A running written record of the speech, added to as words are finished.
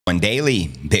Daily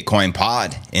Bitcoin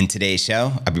Pod. In today's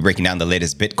show, I'll be breaking down the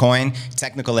latest Bitcoin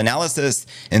technical analysis.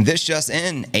 And this just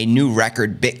in, a new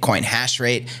record Bitcoin hash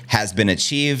rate has been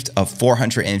achieved of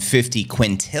 450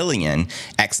 quintillion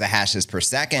exahashes per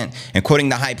second. And quoting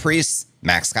the high priest,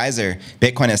 Max Kaiser,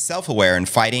 Bitcoin is self-aware and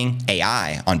fighting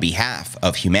AI on behalf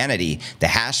of humanity. The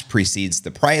hash precedes the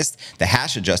price. The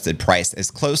hash adjusted price is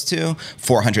close to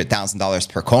 $400,000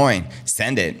 per coin.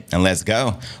 Send it and let's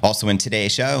go. Also in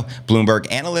today's show,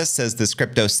 Bloomberg analyst says this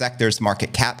crypto sector's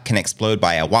market cap can explode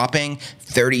by a whopping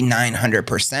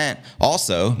 3,900%.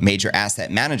 Also, major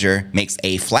asset manager makes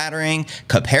a flattering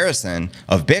comparison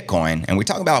of Bitcoin. And we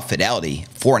talk about Fidelity,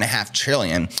 4.5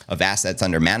 trillion of assets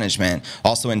under management.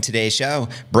 Also in today's show,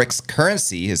 BRICS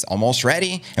currency is almost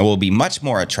ready and will be much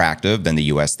more attractive than the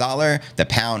US dollar, the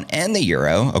pound, and the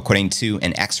euro, according to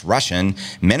an ex-Russian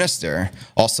minister.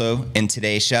 Also in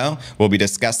today's show, we'll be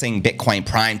discussing Bitcoin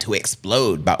Prime to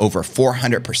explode by over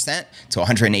 400% to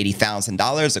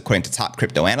 $180,000, according to top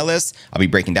crypto analysts. I'll be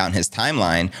breaking down his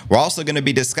timeline. We're also going to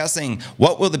be discussing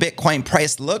what will the Bitcoin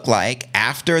price look like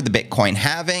after the Bitcoin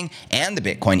halving and the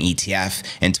Bitcoin ETF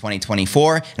in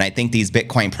 2024. And I think these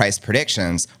Bitcoin price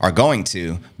predictions are going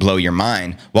to blow your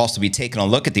mind. We'll also be taking a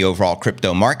look at the overall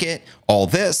crypto market. All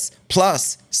this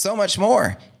plus so much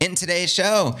more in today's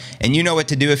show. And you know what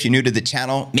to do if you're new to the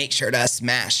channel. Make sure to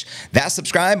smash that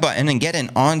subscribe button and get an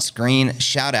on-screen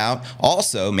shout out.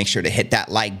 Also, make sure to hit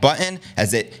that like button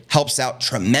as it helps out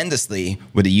tremendously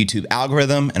with the YouTube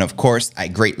algorithm. And of course, I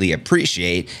greatly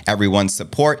appreciate everyone's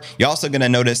support. You're also going to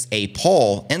notice a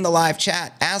poll in the live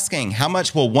chat asking how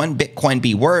much will one Bitcoin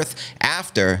be worth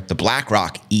after the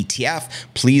BlackRock ETF.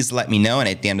 Please let me know. And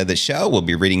at the end of the show, we'll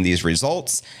be reading these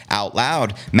results out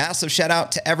loud. Massive shout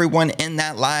out to everyone in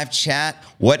that live chat.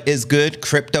 What is good,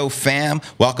 crypto fam?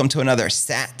 Welcome to another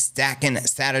stacking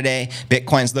Saturday.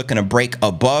 Bitcoin's looking to break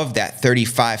above that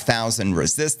 35,000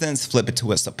 resistance, flip it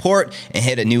to a support, and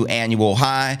hit a new annual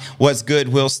high. What's good,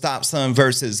 Will Stopson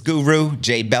versus Guru?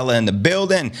 Jay Bella in the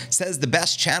building says the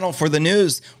best channel for the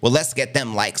news. Well, let's get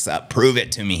them likes up. Prove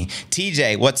it to me.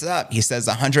 TJ, what's up? He says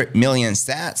 100 million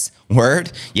sats.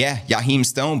 Word? Yeah, Yaheem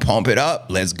Stone, pump it up.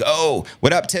 Let's go.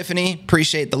 What up, Tiffany?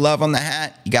 Appreciate the love on the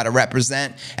hat. You got to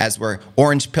represent as we're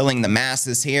orange pilling the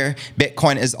masses here.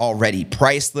 Bitcoin is already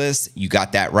priceless. You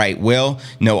got that right, Will.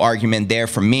 No argument there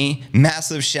from me.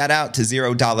 Massive shout out to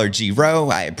 $0 G-Ro.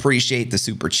 I appreciate the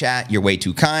super chat. You're way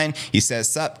too kind. He says,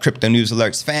 sup, Crypto News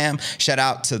Alerts fam. Shout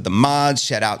out to the mods.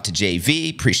 Shout out to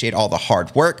JV. Appreciate all the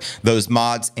hard work. Those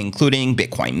mods, including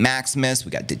Bitcoin Maximus.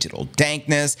 We got Digital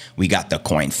Dankness. We got the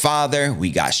Coin Father.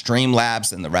 We got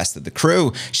Streamlabs and the rest of the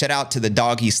crew. Shout out to the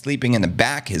doggy sleeping in the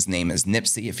back. His name is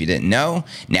Nipsey, if you didn't know.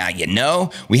 Now you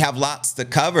know. We have lots to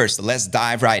cover, so let's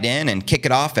dive right in and kick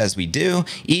it off as we do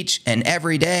each and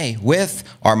every day with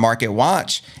our market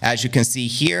watch. As you can see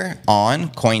here on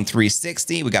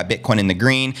Coin360, we got Bitcoin in the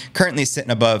green, currently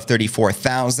sitting above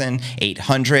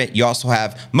 34,800. You also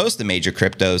have most of the major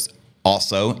cryptos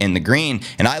also in the green.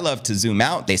 And I love to zoom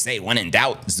out. They say when in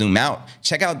doubt, zoom out.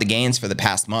 Check out the gains for the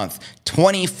past month.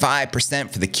 25%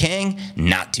 for the King,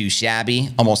 not too shabby.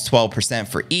 Almost 12%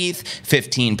 for ETH,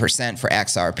 15% for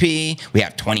XRP. We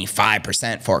have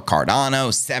 25% for Cardano,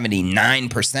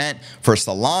 79% for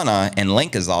Solana, and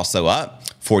Link is also up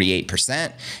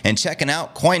 48%. And checking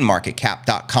out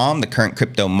coinmarketcap.com, the current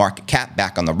crypto market cap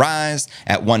back on the rise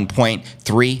at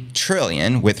 1.3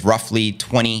 trillion with roughly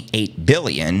 28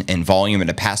 billion in volume in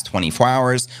the past 24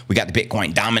 hours. We got the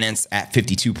Bitcoin dominance at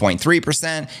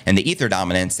 52.3% and the Ether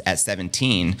dominance at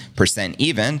 17%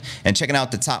 even. And checking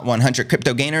out the top 100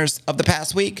 crypto gainers of the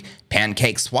past week,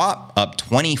 Pancake Swap up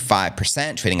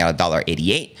 25%, trading at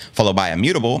 $1.88, followed by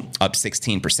Immutable up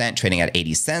 16%, trading at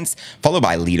 80 cents, followed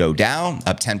by Lido DAO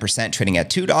up 10%, trading at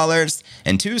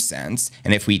 $2.02.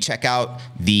 And if we check out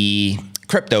the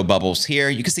crypto bubbles here,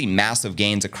 you can see massive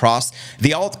gains across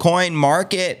the altcoin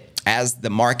market. As the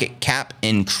market cap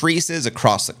increases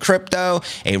across the crypto,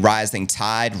 a rising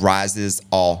tide rises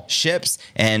all ships.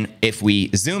 And if we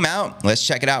zoom out, let's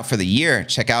check it out for the year.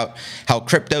 Check out how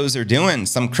cryptos are doing.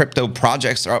 Some crypto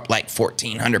projects are up like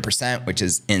 1,400%, which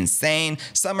is insane.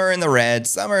 Some are in the red,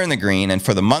 some are in the green. And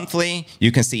for the monthly,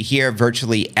 you can see here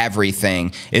virtually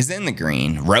everything is in the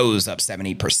green. Rose up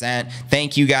 70%.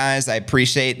 Thank you guys. I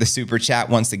appreciate the super chat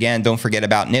once again. Don't forget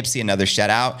about Nipsey, another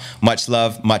shout out. Much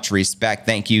love, much respect.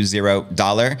 Thank you,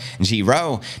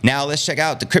 $0. Now let's check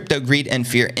out the Crypto Greed and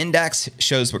Fear Index.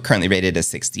 Shows we're currently rated as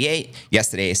 68.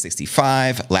 Yesterday a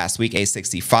 65. Last week a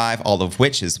 65. All of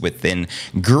which is within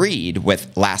greed,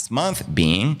 with last month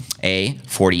being a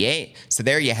 48. So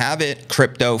there you have it,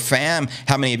 crypto fam.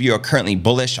 How many of you are currently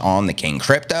bullish on the King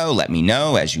Crypto? Let me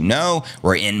know. As you know,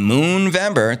 we're in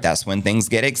Moonvember. That's when things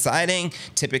get exciting.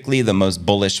 Typically the most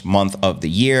bullish month of the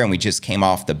year, and we just came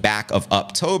off the back of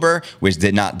October, which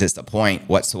did not disappoint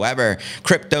whatsoever.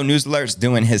 Crypto News Alerts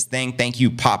doing his thing. Thank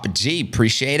you, Papa G.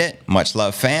 Appreciate it. Much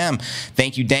love, fam.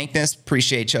 Thank you, Dankness.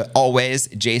 Appreciate you always.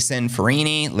 Jason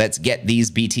Farini. Let's get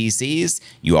these BTCs.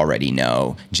 You already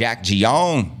know. Jack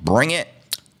Gion, bring it.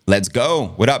 Let's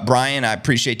go. What up, Brian? I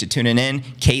appreciate you tuning in.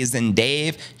 Kazan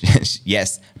Dave.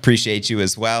 Yes, appreciate you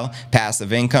as well.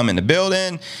 Passive income in the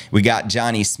building. We got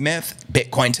Johnny Smith.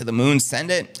 Bitcoin to the moon,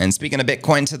 send it. And speaking of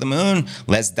Bitcoin to the moon,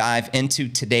 let's dive into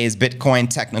today's Bitcoin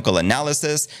technical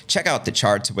analysis. Check out the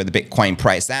charts where the Bitcoin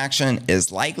price action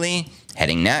is likely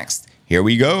heading next. Here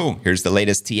we go. Here's the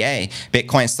latest TA.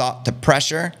 Bitcoin sought to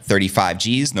pressure 35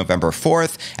 Gs November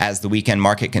 4th as the weekend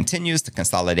market continues to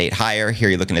consolidate higher. Here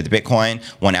you're looking at the Bitcoin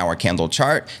 1-hour candle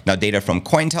chart. Now data from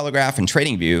Cointelegraph and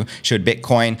TradingView showed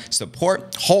Bitcoin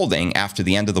support holding after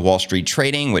the end of the Wall Street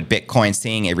trading, with Bitcoin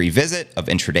seeing a revisit of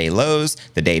intraday lows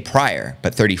the day prior.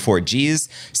 But 34 Gs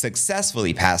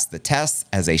successfully passed the test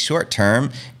as a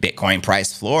short-term Bitcoin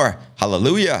price floor.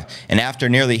 Hallelujah. And after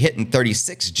nearly hitting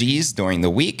 36 Gs during the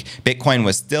week, Bitcoin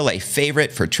was still a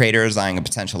favorite for traders eyeing a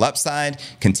potential upside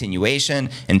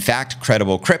continuation. In fact,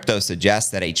 Credible Crypto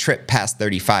suggests that a trip past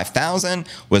 35,000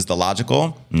 was the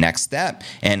logical next step.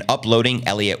 And uploading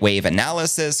Elliott Wave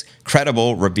analysis,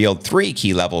 Credible revealed 3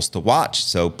 key levels to watch.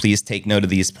 So please take note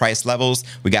of these price levels.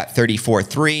 We got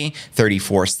 34.3,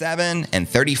 34.7, and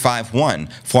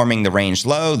 35.1, forming the range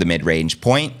low, the mid-range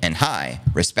point, and high,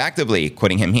 respectively.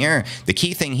 Quoting him here, the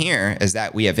key thing here is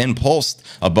that we have impulsed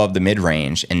above the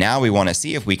mid-range, and now we want to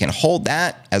see if we can hold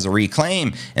that as a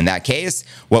reclaim. In that case,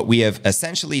 what we have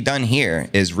essentially done here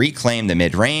is reclaim the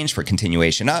mid-range for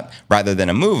continuation up rather than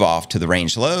a move off to the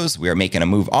range lows. We are making a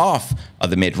move off of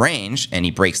the mid-range, and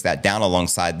he breaks that down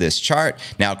alongside this chart.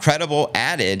 Now, Credible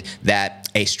added that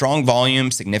a strong volume,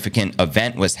 significant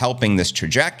event was helping this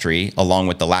trajectory, along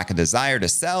with the lack of desire to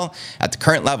sell at the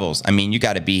current levels. I mean, you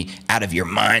got to be out of your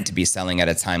mind to be selling at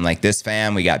a time like this,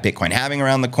 fam. We got Bitcoin halving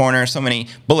around the corner, so many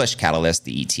bullish catalysts,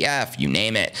 the ETF, you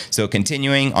name it. So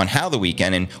continuing on how the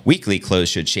weekend and weekly close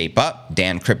should shape up,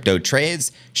 Dan Crypto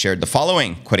Trades shared the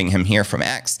following, quoting him here from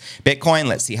X. Bitcoin,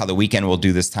 let's see how the weekend will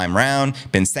do this time round.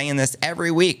 Been saying this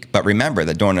every week, but remember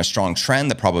that during a strong trend,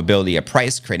 the probability of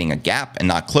price creating a gap and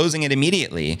not closing it immediately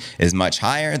is much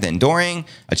higher than during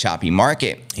a choppy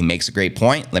market. He makes a great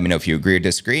point. Let me know if you agree or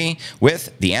disagree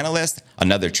with the analyst.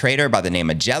 Another trader by the name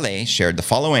of Jelle shared the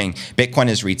following. Bitcoin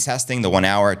is retesting the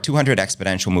 1-hour 200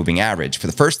 exponential moving average for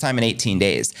the first time in 18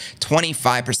 days,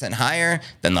 25% higher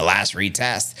than the last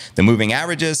retest. The moving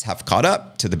averages have caught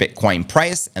up to the Bitcoin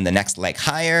price and the next leg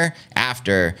higher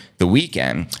after the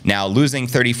weekend. Now, losing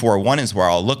 34.1 is where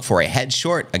I'll look for a head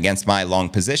short against my long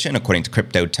position, according to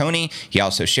Crypto Tony. He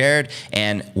also shared,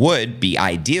 and would be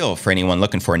ideal for anyone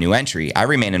looking for a new entry. I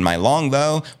remain in my long,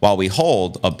 though, while we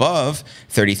hold above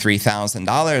 $33,000.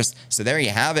 So there you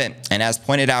have it. And as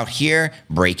pointed out here,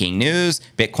 breaking news,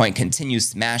 Bitcoin continues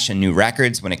smashing new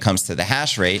records when it comes to the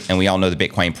hash rate. And we all know the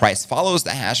Bitcoin price follows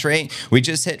the hash rate. We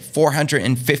just hit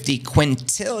 450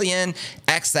 quintillion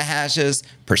exahashes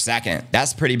per second.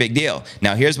 That's a pretty big deal.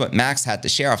 Now, here's what Max had to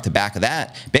share off the back of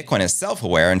that. Bitcoin is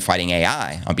self-aware and fighting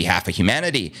AI on behalf of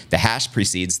humanity. The hash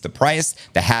precedes the price.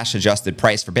 The hash adjusted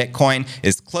price for Bitcoin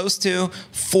is close to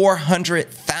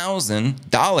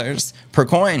 $400,000 per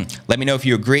coin. Let me know if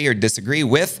you agree or disagree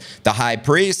with the high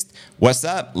priest. What's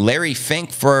up? Larry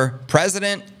Fink for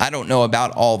president? I don't know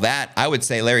about all that. I would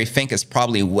say Larry Fink is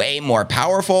probably way more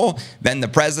powerful than the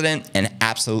president and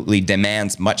absolutely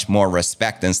demands much more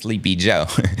respect than Sleepy Joe.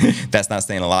 That's not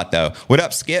saying a lot, though. What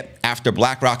up, Skip? After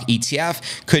BlackRock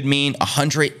ETF could mean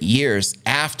 100 years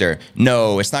after.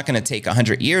 No, it's not going to take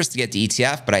 100 years to get the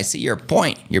ETF, but I see your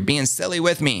point. You're being silly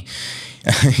with me.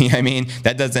 I mean,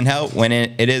 that doesn't help. When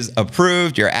it is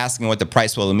approved, you're asking what the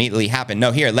price will immediately happen.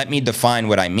 No, here, let me define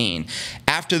what I mean.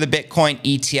 After the Bitcoin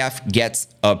ETF gets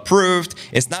approved,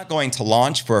 it's not going to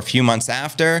launch for a few months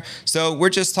after. So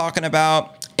we're just talking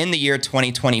about in the year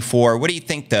 2024, what do you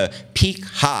think the peak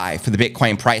high for the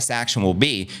Bitcoin price action will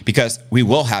be? Because we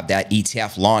will have that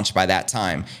ETF launched by that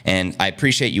time. And I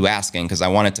appreciate you asking because I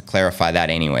wanted to clarify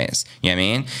that anyways. You know what I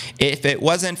mean? If it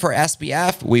wasn't for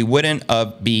SBF, we wouldn't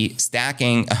be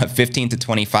stacking 15 to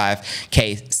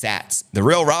 25K sats. The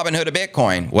real Robin Hood of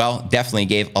Bitcoin, well, definitely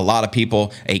gave a lot of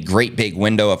people a great big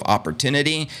window of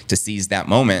opportunity to seize that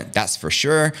moment. That's for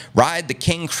sure. Ride the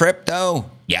king crypto.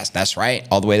 Yes, that's right.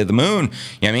 All the way to the moon. You know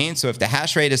what I mean? So if the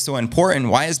hash rate is so important,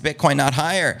 why is Bitcoin not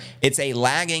higher? It's a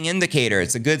lagging indicator.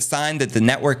 It's a good sign that the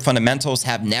network fundamentals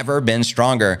have never been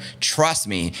stronger. Trust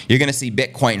me, you're going to see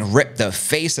Bitcoin rip the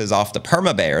faces off the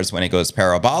perma bears when it goes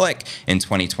parabolic in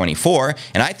 2024.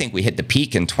 And I think we hit the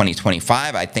peak in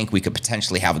 2025. I think we could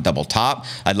potentially have a double top.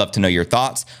 I'd love to know your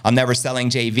thoughts. I'm never selling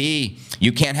JV.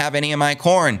 You can't have any of my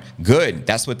corn. Good.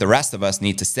 That's what the rest of us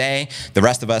need to say. The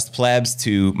rest of us plebs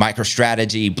to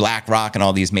MicroStrategy, BlackRock, and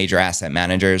all these major asset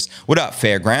managers. What up,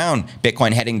 fair ground?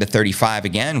 Bitcoin heading to 35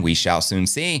 again. We shall soon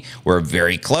see. We're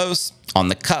very close, on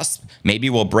the cusp. Maybe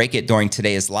we'll break it during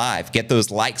today's live. Get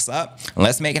those likes up and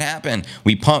let's make it happen.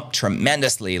 We pumped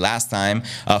tremendously last time.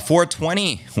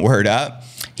 420, word up.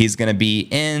 He's going to be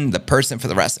in prison for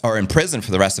the rest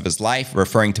of his life,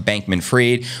 referring to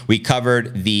Bankman-Fried. We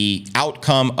covered the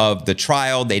outcome of the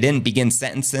trial. They didn't begin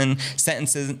sentencing.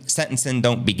 Sentencing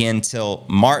don't begin till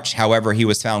March. However, he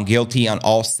was found guilty on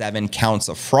all 7 counts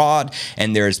of fraud,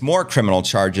 and there's more criminal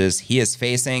charges he is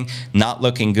facing. Not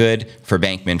looking good for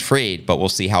Bankman-Fried, but we'll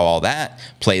see how all that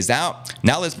plays out.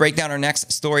 Now let's break down our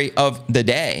next story of the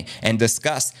day and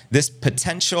discuss this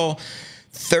potential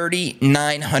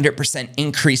 3,900%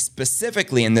 increase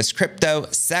specifically in this crypto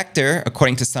sector,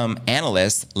 according to some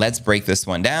analysts. Let's break this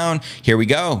one down. Here we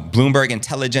go. Bloomberg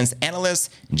intelligence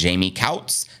analyst Jamie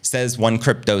Coutts says one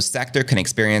crypto sector can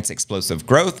experience explosive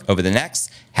growth over the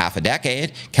next half a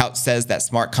decade. Coutts says that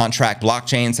smart contract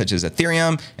blockchains such as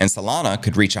Ethereum and Solana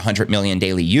could reach 100 million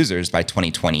daily users by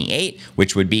 2028,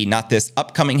 which would be not this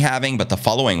upcoming halving, but the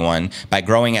following one, by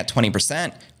growing at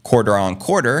 20% quarter on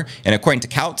quarter. And according to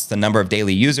Coutts, the number of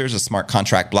daily users of smart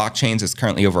contract blockchains is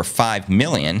currently over 5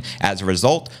 million as a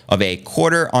result of a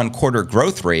quarter on quarter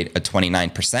growth rate of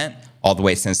 29%. All the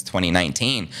way since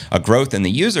 2019. A growth in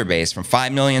the user base from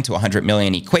 5 million to 100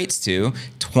 million equates to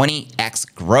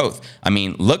 20x growth. I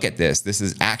mean, look at this. This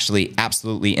is actually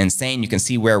absolutely insane. You can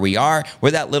see where we are. We're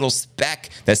that little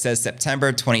speck that says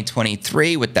September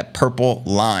 2023 with that purple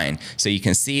line. So you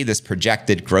can see this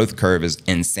projected growth curve is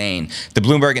insane. The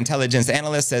Bloomberg intelligence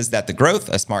analyst says that the growth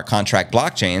of smart contract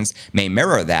blockchains may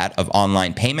mirror that of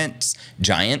online payments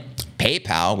giant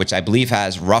PayPal, which I believe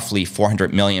has roughly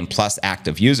 400 million plus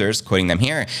active users, quoting them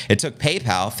here. It took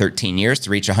PayPal 13 years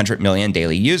to reach 100 million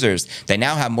daily users. They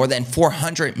now have more than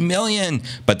 400 million,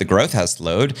 but the growth has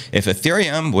slowed. If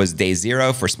Ethereum was day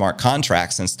zero for smart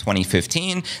contracts since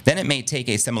 2015, then it may take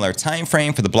a similar time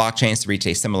frame for the blockchains to reach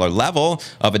a similar level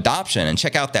of adoption. And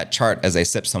check out that chart as I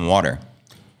sip some water.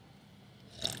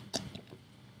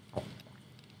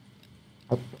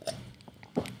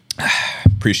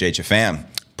 Appreciate you, fam.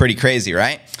 Pretty crazy,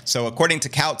 right? So according to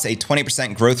Coutts, a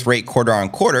 20% growth rate quarter on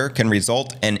quarter can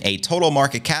result in a total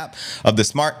market cap of the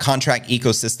smart contract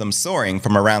ecosystem soaring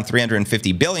from around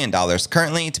 $350 billion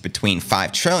currently to between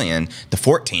 $5 trillion to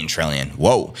 $14 trillion.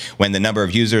 Whoa. When the number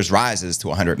of users rises to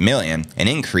 100 million, an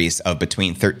increase of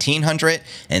between 1,300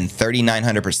 and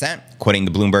 3,900%, quoting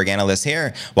the Bloomberg analyst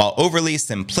here. While overly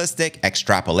simplistic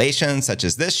extrapolations such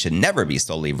as this should never be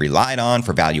solely relied on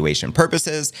for valuation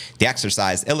purposes, the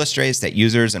exercise illustrates that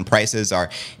users and prices are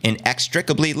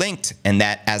inextricably linked, and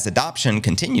that as adoption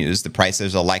continues, the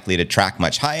prices are likely to track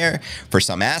much higher for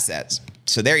some assets.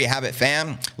 So there you have it,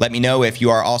 fam. Let me know if you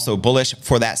are also bullish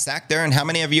for that sector and how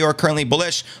many of you are currently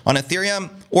bullish on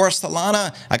Ethereum or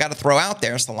Solana. I got to throw out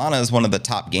there, Solana is one of the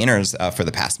top gainers for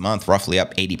the past month, roughly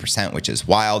up 80%, which is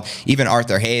wild. Even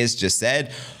Arthur Hayes just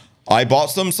said, I bought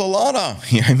some Solana.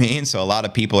 You know what I mean? So a lot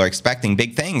of people are expecting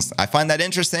big things. I find that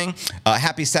interesting.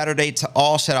 Happy Saturday to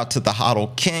all. Shout out to the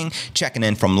Hodl King checking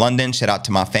in from London. Shout out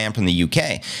to my fam from the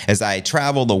UK. As I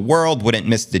travel the world, wouldn't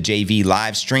miss the JV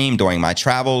live stream during my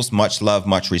travels. Much love,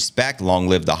 much respect. Long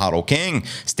live the Hodl King.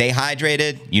 Stay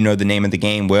hydrated. You know the name of the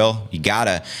game, Will. You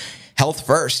gotta. Health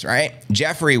first, right?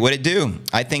 Jeffrey, what it do?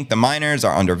 I think the miners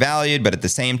are undervalued, but at the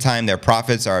same time, their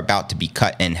profits are about to be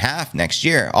cut in half next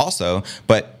year also.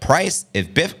 But price,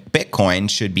 if Bitcoin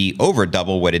should be over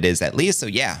double what it is at least. So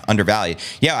yeah, undervalued.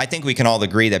 Yeah, I think we can all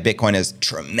agree that Bitcoin is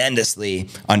tremendously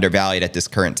undervalued at this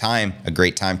current time. A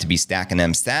great time to be stacking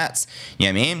them stats.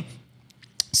 You know what I mean?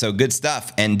 So good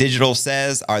stuff. And Digital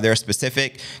says, are there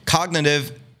specific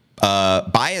cognitive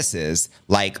biases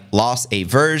like loss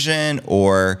aversion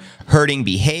or herding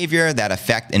behavior that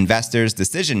affect investors'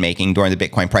 decision making during the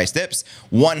Bitcoin price dips?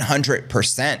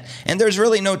 100%. And there's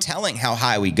really no telling how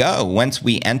high we go once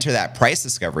we enter that price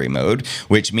discovery mode,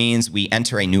 which means we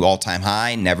enter a new all-time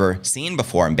high never seen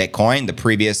before in Bitcoin. The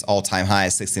previous all-time high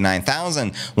is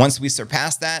 69,000. Once we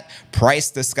surpass that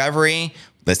price discovery,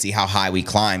 let's see how high we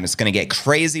climb. It's going to get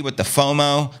crazy with the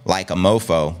FOMO like a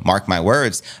mofo. Mark my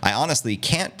words. I honestly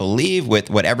can't believe with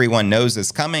what everyone knows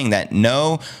is coming that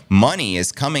no money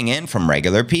is coming in from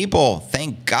regular people.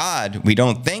 Thank God we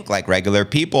don't think like regular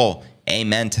people.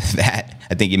 Amen to that.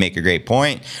 I think you make a great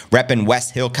point. Reppin'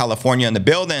 West Hill, California in the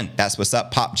building. That's what's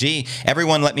up, Pop G.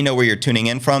 Everyone, let me know where you're tuning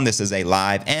in from. This is a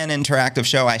live and interactive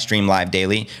show. I stream live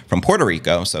daily from Puerto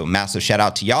Rico, so massive shout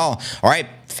out to y'all. All right,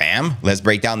 fam, let's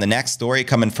break down the next story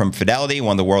coming from Fidelity,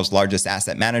 one of the world's largest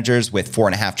asset managers with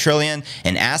 $4.5 trillion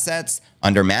in assets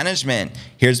under management.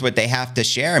 Here's what they have to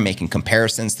share, making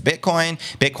comparisons to Bitcoin.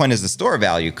 Bitcoin is a store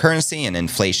value currency, an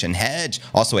inflation hedge,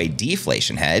 also a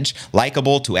deflation hedge,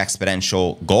 likable to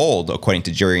exponential gold, according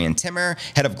to Jurian Timmer,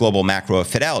 head of global macro of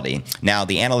Fidelity. Now,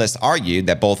 the analysts argued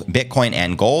that both Bitcoin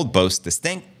and gold boast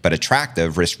distinct but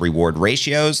attractive risk-reward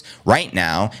ratios right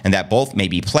now, and that both may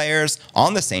be players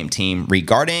on the same team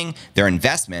regarding their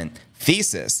investment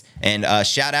thesis. And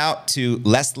shout out to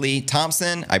Leslie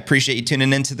Thompson. I appreciate you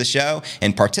tuning into the show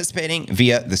and participating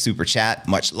via the super chat.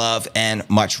 Much love and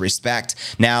much respect.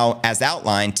 Now, as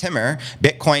outlined, Timmer,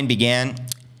 Bitcoin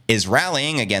is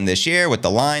rallying again this year with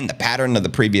the pattern of the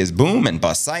previous boom and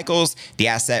bust cycles. The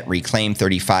asset reclaimed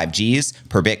 35 G's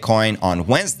per Bitcoin on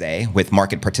Wednesday, with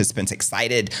market participants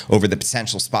excited over the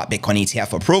potential spot Bitcoin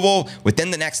ETF approval within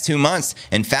the next 2 months.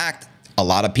 In fact, a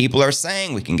lot of people are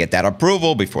saying we can get that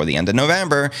approval before the end of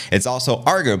November. It's also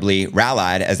arguably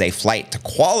rallied as a flight to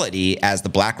quality, as the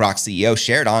BlackRock CEO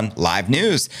shared on live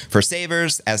news. For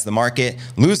savers, as the market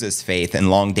loses faith in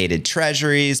long-dated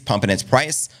treasuries, pumping its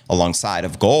price alongside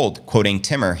of gold. Quoting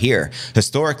Timmer here,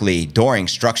 historically, during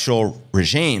structural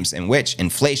regimes in which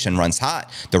inflation runs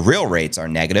hot, the real rates are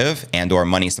negative and or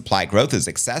money supply growth is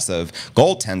excessive,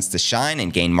 gold tends to shine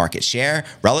and gain market share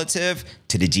relative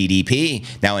to the GDP.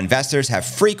 Now, investors have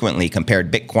frequently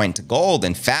compared Bitcoin to gold.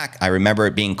 In fact, I remember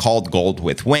it being called gold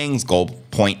with wings, gold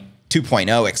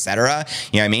 2.0, etc.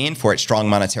 You know what I mean? For its strong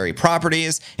monetary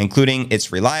properties, including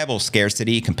its reliable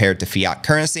scarcity compared to fiat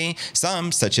currency.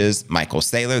 Some, such as Michael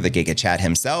Saylor, the Giga Chad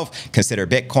himself, consider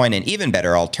Bitcoin an even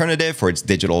better alternative for its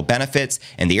digital benefits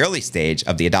in the early stage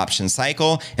of the adoption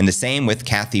cycle. And the same with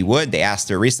Kathy Wood. They asked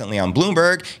her recently on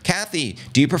Bloomberg, Kathy,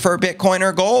 do you prefer Bitcoin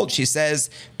or gold? She says,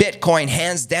 Bitcoin,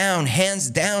 hands down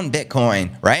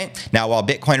Bitcoin, right? Now, while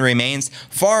Bitcoin remains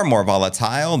far more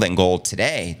volatile than gold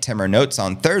today, Timmer notes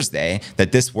on Thursday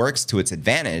that this works to its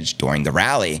advantage during the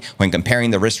rally. When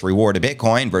comparing the risk reward of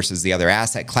Bitcoin versus the other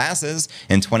asset classes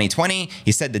in 2020,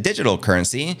 he said the digital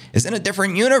currency is in a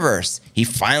different universe. He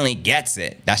finally gets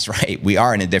it. That's right. We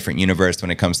are in a different universe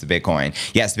when it comes to Bitcoin.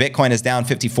 Yes, Bitcoin is down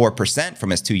 54%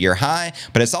 from its 2-year high,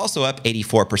 but it's also up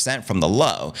 84% from the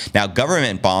low. Now,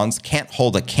 government bonds can't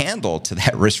hold a candle to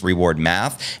that risk reward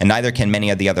math, and neither can many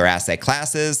of the other asset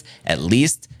classes, at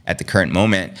least at the current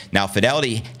moment. Now,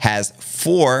 Fidelity has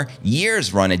 4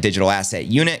 years run a digital asset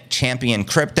unit, Champion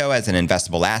Crypto, as an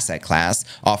investable asset class,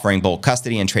 offering both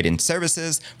custody and trading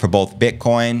services for both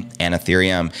Bitcoin and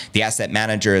Ethereum. The asset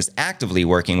manager is actively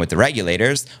working with the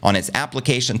regulators on its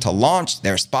application to launch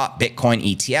their spot Bitcoin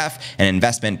ETF, an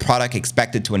investment product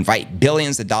expected to invite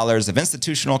billions of dollars of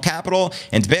institutional capital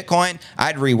into Bitcoin.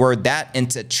 I'd reword that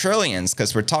into trillions,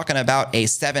 because we're talking about a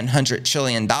 $700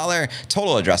 trillion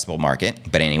total addressable market.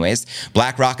 But anyways,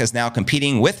 BlackRock is now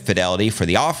competing with Fidelity for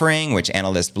the offering, which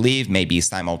analysts believe may be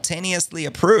simultaneously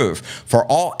approved for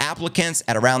all applicants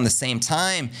at around the same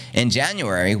time in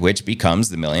January, which becomes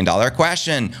the million-dollar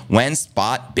question. When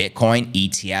spot Bitcoin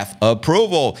ETF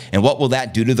approval? And what will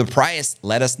that do to the price?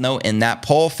 Let us know in that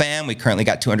poll, fam. We currently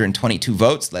got 222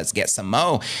 votes. Let's get some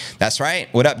mo. That's right.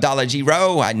 What up, Dollar G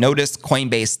Row? I noticed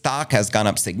Coinbase stock has gone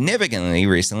up significantly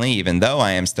recently, even though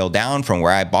I am still down from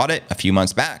where I bought it a few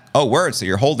months back. Oh, word. So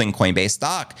you're holding Coinbase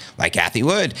stock like Kathy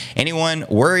Wood. Anyone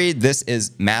worried this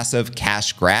is massive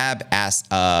cash grab as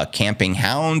camping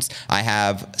hounds? I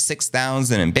have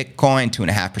 6,000 in Bitcoin,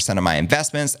 2.5% of my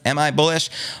investments. Am I bullish?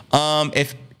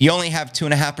 If you only have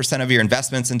 2.5% of your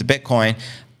investments into Bitcoin,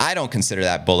 I don't consider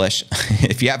that bullish.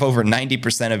 If you have over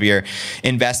 90% of your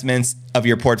investments of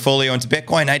your portfolio into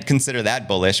Bitcoin, I'd consider that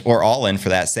bullish, or all in for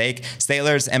that sake.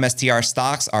 Saylor's MSTR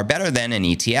stocks are better than an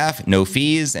ETF, no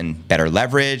fees and better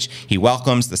leverage. He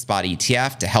welcomes the spot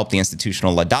ETF to help the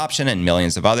institutional adoption and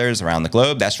millions of others around the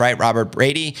globe. That's right, Robert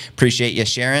Brady. Appreciate you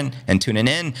sharing and tuning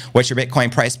in. What's your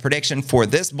Bitcoin price prediction for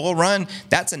this bull run?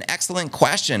 That's an excellent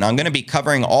question. I'm going to be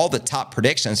covering all the top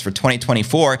predictions for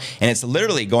 2024, and it's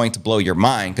literally going to blow your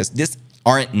mind because this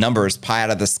aren't numbers pie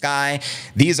out of the sky.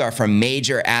 These are from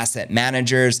major asset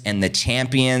managers and the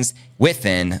champions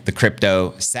within the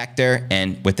crypto sector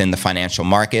and within the financial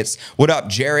markets. What up,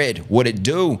 Jared? What it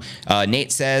do?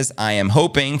 Nate says, I am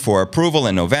hoping for approval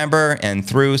in November, and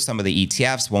through some of the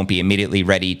ETFs won't be immediately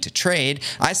ready to trade.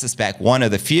 I suspect one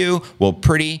of the few will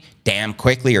pretty damn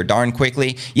quickly or darn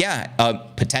quickly. Yeah,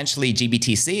 potentially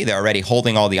GBTC. They're already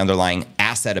holding all the underlying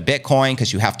asset of Bitcoin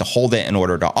because you have to hold it in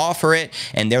order to offer it.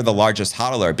 And they're the largest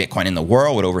hodler of Bitcoin in the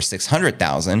world with over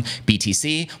 600,000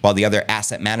 BTC, while the other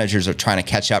asset managers are trying to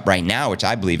catch up right now, which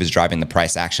I believe is driving the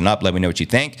price action up. Let me know what you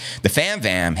think. The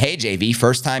FamVam. Hey, JV,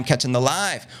 first time catching the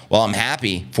live. Well, I'm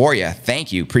happy for you.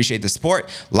 Thank you. Appreciate the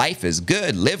support. Life is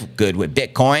good. Live good with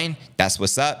Bitcoin. That's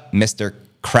what's up, Mr.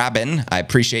 Krabben. I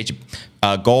appreciate you.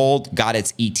 Gold got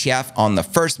its ETF on the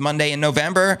first Monday in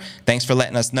November. Thanks for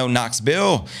letting us know, Knox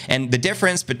Bill. And the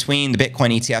difference between the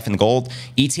Bitcoin ETF and the gold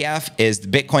ETF is the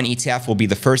Bitcoin ETF will be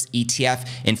the first ETF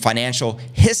in financial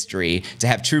history to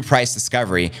have true price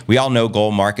discovery. We all know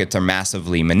gold markets are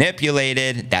massively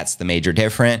manipulated. That's the major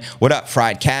difference. What up,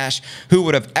 Fried Cash? Who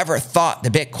would have ever thought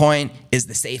the Bitcoin is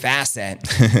the safe asset?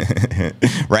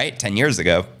 Right? 10 years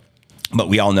ago. But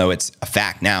we all know it's a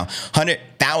fact now.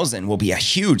 100,000 will be a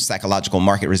huge psychological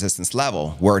market resistance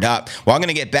level. Word up. Well, I'm going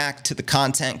to get back to the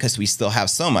content because we still have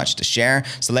so much to share.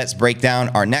 So let's break down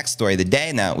our next story of the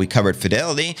day. Now we covered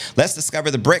Fidelity. Let's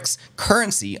discover the BRICS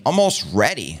currency almost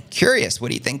ready. Curious, what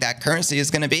do you think that currency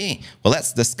is going to be? Well,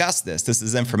 let's discuss this. This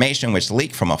is information which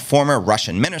leaked from a former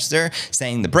Russian minister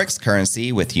saying the BRICS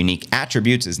currency with unique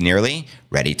attributes is nearly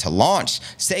ready to launch.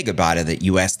 Say goodbye to the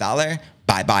US dollar.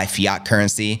 Bye-bye fiat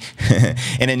currency.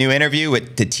 In a new interview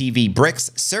with the TV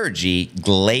BRICS, Sergey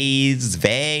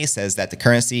Glazve says that the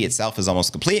currency itself is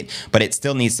almost complete, but it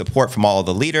still needs support from all of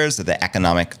the leaders of the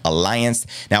economic alliance.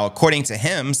 Now, according to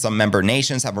him, some member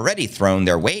nations have already thrown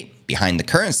their weight behind the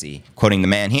currency. Quoting the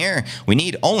man here, we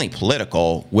need only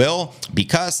political will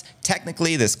because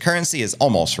technically this currency is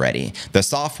almost ready. The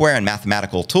software and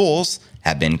mathematical tools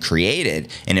have been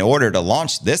created. And in order to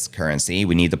launch this currency,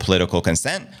 we need the political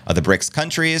consent of the BRICS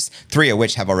countries, 3 of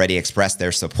which have already expressed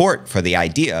their support for the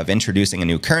idea of introducing a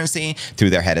new currency through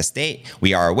their head of state.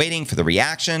 We are awaiting for the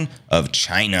reaction of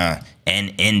China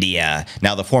and India.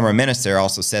 Now, the former minister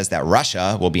also says that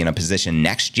Russia will be in a position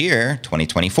next year,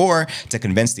 2024, to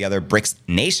convince the other BRICS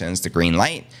nations to green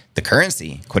light the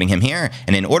currency, quoting him here.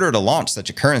 And in order to launch such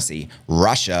a currency,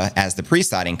 Russia, as the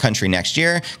presiding country next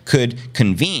year, could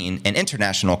convene an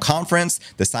international conference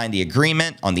to sign the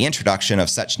agreement on the introduction of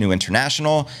such new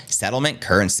international settlement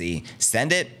currency.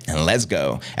 Send it and let's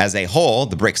go. As a whole,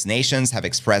 the BRICS nations have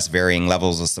expressed varying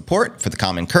levels of support for the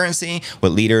common currency,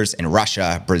 with leaders in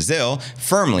Russia, Brazil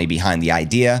firmly behind the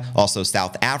idea. Also,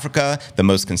 South Africa, the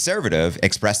most conservative,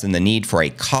 expressing the need for a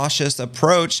cautious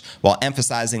approach while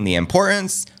emphasizing the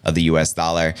importance of the US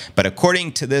dollar. But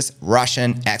according to this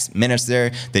Russian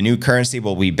ex-minister, the new currency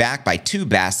will be backed by 2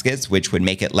 baskets, which would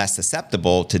make it less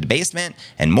susceptible to debasement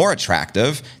and more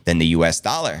attractive than the US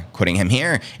dollar. Quoting him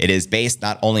here, it is based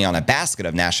not only on a basket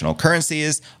of national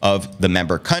currencies of the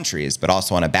member countries, but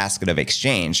also on a basket of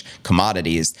exchange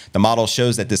commodities. The model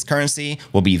shows that this currency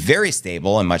will be very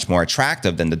stable and much more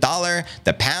attractive than the dollar,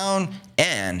 the pound,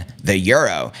 and the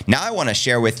euro. Now I want to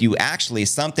share with you actually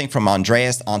something from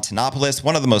Andreas Antonopoulos,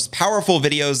 one of the most powerful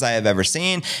videos I have ever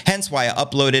seen, hence why I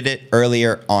uploaded it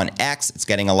earlier on X. It's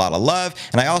getting a lot of love,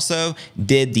 and I also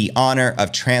did the honor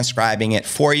of transcribing it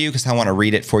for you because I want to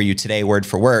read it for you today word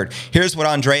for word. Here's what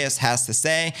Andreas has to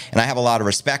say, and I have a lot of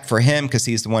respect for him because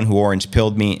he's the one who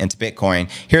orange-pilled me into Bitcoin.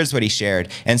 Here's what he shared.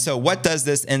 And so what does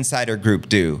this insider group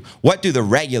do? What do the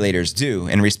regulators do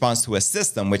in response to a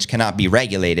system which cannot be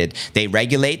regulated? They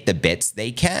regulate the bits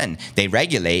they can. They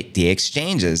regulate the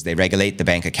exchanges. They regulate the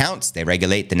bank accounts. They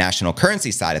regulate the national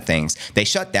currency side of things. They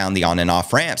shut down the on and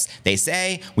off ramps. They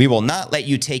say, we will not let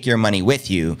you take your money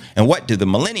with you. And what do the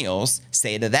millennials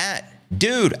say to that?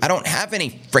 Dude, I don't have any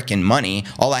freaking money.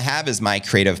 All I have is my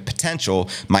creative potential,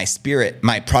 my spirit,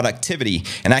 my productivity,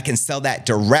 and I can sell that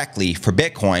directly for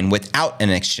Bitcoin without an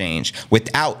exchange,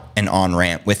 without an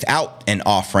on-ramp, without an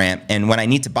off-ramp. And when I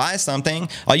need to buy something,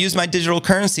 I'll use my digital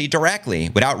currency directly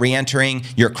without re-entering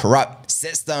your corrupt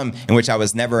system in which I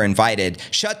was never invited.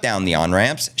 Shut down the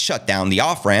on-ramps, shut down the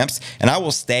off-ramps, and I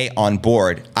will stay on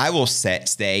board. I will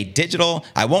stay digital.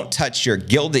 I won't touch your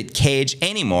gilded cage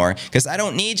anymore because I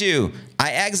don't need you.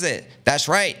 I exit. That's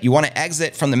right. You want to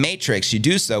exit from the matrix. You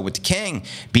do so with the king,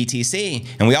 BTC.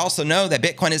 And we also know that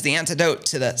Bitcoin is the antidote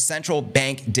to the central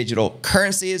bank digital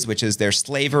currencies, which is their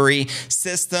slavery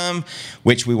system,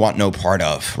 which we want no part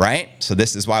of, right? So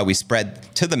this is why we spread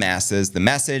to the masses the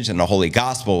message and the holy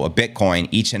gospel of Bitcoin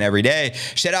each and every day.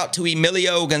 Shout out to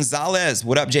Emilio Gonzalez.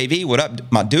 What up, JV? What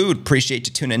up, my dude? Appreciate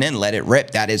you tuning in. Let it rip.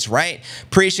 That is right.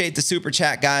 Appreciate the super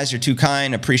chat, guys. You're too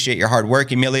kind. Appreciate your hard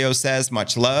work. Emilio says,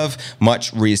 much love,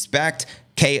 much respect.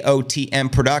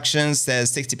 KOTM Productions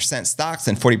says 60% stocks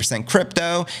and 40%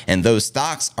 crypto, and those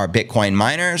stocks are Bitcoin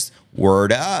miners.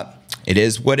 Word up. It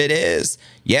is what it is.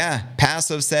 Yeah,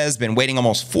 Passive says, been waiting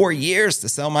almost 4 years to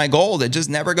sell my gold. It just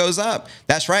never goes up.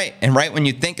 That's right. And right when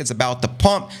you think it's about to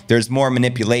pump, there's more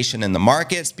manipulation in the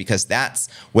markets because that's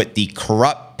what the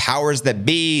corrupt powers that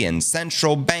be and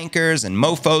central bankers and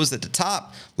mofos at the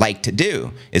top like to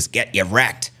do, is get you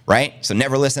wrecked. Right? So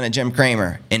never listen to Jim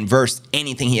Cramer, inverse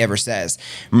anything he ever says.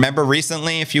 Remember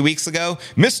recently, a few weeks ago,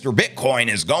 Mr. Bitcoin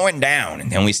is going down.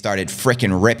 And then we started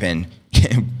frickin' ripping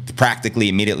practically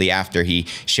immediately after he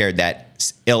shared that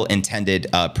ill-intended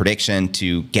prediction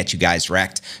to get you guys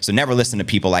wrecked. So never listen to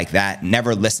people like that.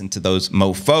 Never listen to those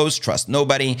mofos. Trust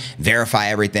nobody. Verify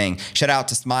everything. Shout out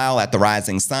to Smile at the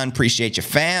Rising Sun. Appreciate you,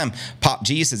 fam. Pop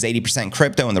G says 80%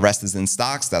 crypto and the rest is in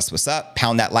stocks. That's what's up.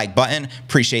 Pound that like button.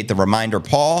 Appreciate the reminder,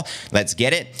 Paul. Let's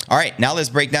get it. All right, now let's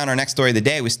break down our next story of the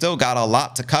day. We still got a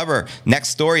lot to cover. Next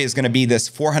story is going to be this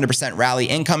 400% rally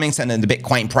incoming, sending the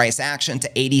Bitcoin price action to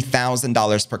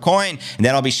 $80,000 per coin. And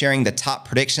then I'll be sharing the top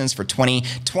predictions for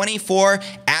 2024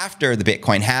 after the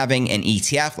Bitcoin halving and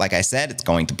ETF. Like I said, it's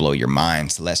going to blow your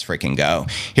mind. So let's freaking go.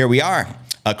 Here we are.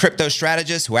 A crypto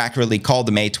strategist who accurately called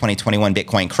the May 2021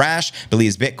 Bitcoin crash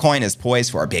believes Bitcoin is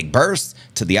poised for a big burst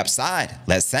to the upside.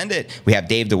 Let's send it. We have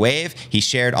Dave the Wave. He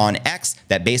shared on X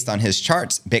that based on his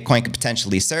charts, Bitcoin could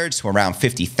potentially surge to around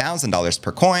 $50,000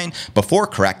 per coin before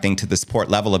correcting to the support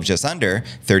level of just under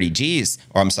 30 G's,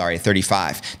 or I'm sorry,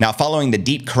 35. Now, following the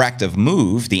deep corrective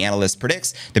move, the analyst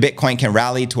predicts the Bitcoin can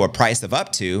rally to a price of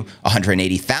up to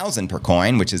 180,000 per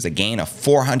coin, which is a gain of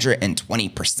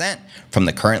 420% from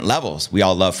the current levels. We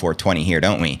all love 420 here,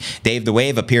 don't we? Dave the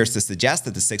Wave appears to suggest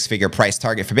that the six-figure price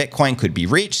target for Bitcoin could be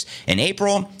reached in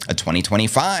April of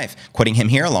 2025. Quoting him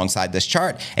here alongside this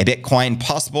chart, a Bitcoin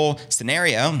possible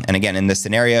scenario, and again, in this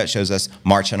scenario, it shows us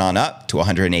marching on up to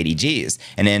 180 Gs.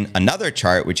 And in another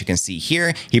chart, which you can see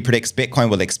here, he predicts Bitcoin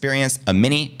will experience a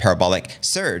mini parabolic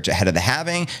surge ahead of the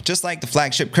halving, just like the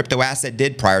flagship crypto asset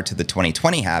did prior to the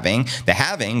 2020 halving. The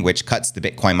halving, which cuts the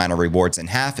Bitcoin miner rewards in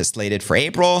half, is slated for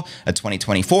April of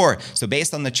 2024. So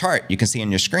based on the chart you can see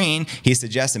on your screen, he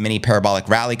suggests a mini parabolic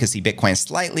rally could see Bitcoin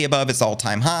slightly above its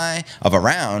all-time high of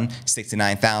around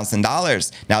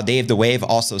 $69,000. Now, Dave the Wave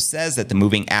also says that the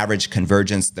moving average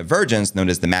convergence divergence, known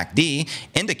as the MACD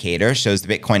indicator, shows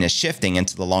the Bitcoin is shifting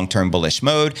into the long-term bullish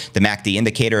mode. The MACD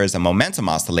indicator is a momentum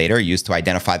oscillator used to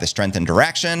identify the strength and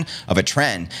direction of a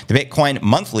trend. The Bitcoin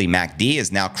monthly MACD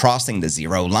is now crossing the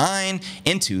zero line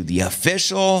into the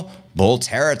official bull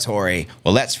territory.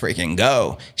 Well, let's freaking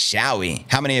go, shall we?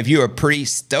 How many of you are pretty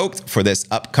stoked for this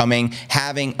upcoming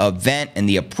halving event and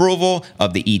the approval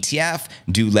of the ETF?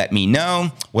 Do let me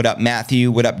know. What up, Matthew?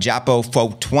 What up,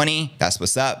 Japo420? That's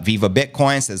what's up. Viva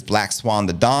Bitcoin says Black Swan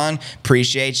the Dawn.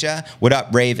 Appreciate ya. What up,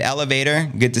 Brave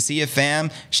Elevator? Good to see you, fam.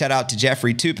 Shout out to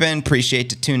Jeffrey Tupin.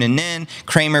 Appreciate you tuning in.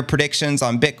 Kramer predictions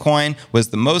on Bitcoin was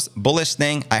the most bullish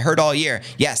thing I heard all year.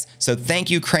 Yes, so thank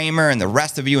you, Kramer, and the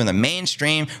rest of you in the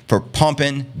mainstream for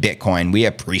pumping Bitcoin. We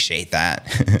appreciate that.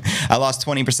 I lost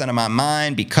 20% of my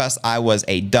mind because I was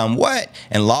a dumb what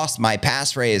and lost my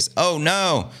passphrase. Oh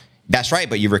no. That's right,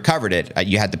 but you recovered it.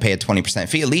 You had to pay a 20%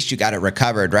 fee. At least you got it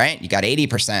recovered, right? You got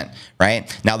 80%,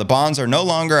 right? Now the bonds are no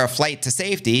longer a flight to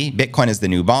safety. Bitcoin is the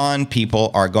new bond. People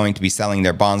are going to be selling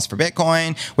their bonds for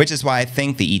Bitcoin, which is why I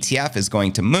think the ETF is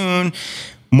going to moon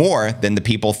more than the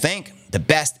people think. The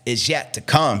best is yet to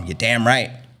come. You're damn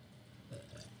right.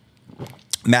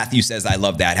 Matthew says, I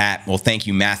love that hat. Well, thank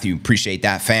you, Matthew. Appreciate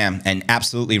that, fam. And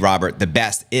absolutely, Robert, the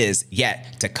best is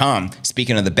yet to come.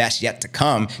 Speaking of the best yet to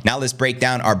come, now let's break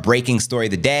down our breaking story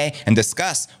of the day and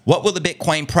discuss what will the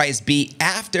Bitcoin price be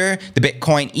after the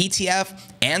Bitcoin ETF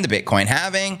and the Bitcoin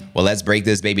halving. Well, let's break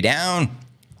this baby down.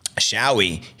 Shall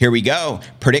we? Here we go.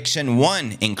 Prediction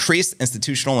 1, increased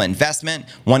institutional investment.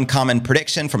 One common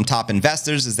prediction from top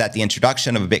investors is that the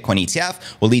introduction of a Bitcoin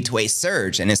ETF will lead to a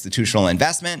surge in institutional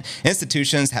investment.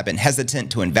 Institutions have been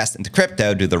hesitant to invest into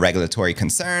crypto due to the regulatory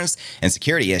concerns and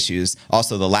security issues,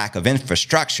 also the lack of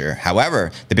infrastructure.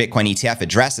 However, the Bitcoin ETF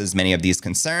addresses many of these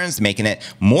concerns, making it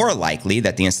more likely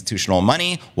that the institutional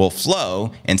money will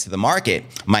flow into the market.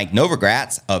 Mike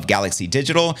Novogratz of Galaxy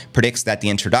Digital predicts that the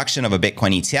introduction of a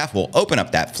Bitcoin ETF will open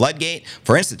up that floodgate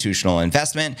for institutional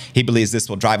investment. He believes this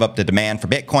will drive up the demand for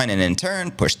Bitcoin and in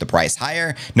turn push the price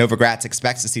higher. Novogratz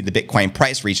expects to see the Bitcoin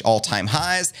price reach all-time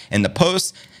highs in the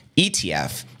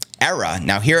post-ETF era.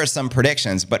 Now, here are some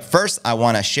predictions, but first I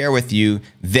want to share with you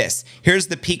this. Here's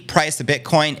the peak price of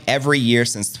Bitcoin every year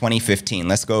since 2015.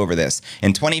 Let's go over this.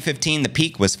 In 2015, the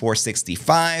peak was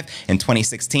 465. In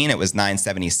 2016, it was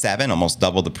 977, almost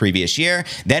double the previous year.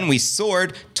 Then we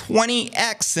soared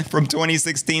 20x from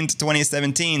 2016 to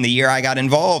 2017, the year I got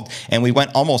involved, and we went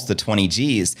almost to 20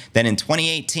 Gs. Then in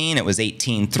 2018, it was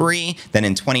 18.3. Then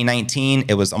in 2019,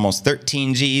 it was almost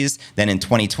 13 Gs. Then in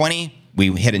 2020, we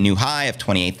hit a new high of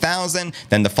 28,000.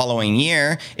 Then the following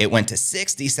year, it went to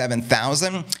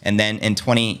 67,000. And then in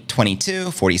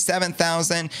 2022,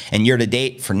 47,000. And year to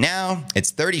date for now,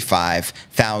 it's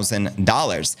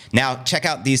 $35,000. Now, check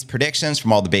out these predictions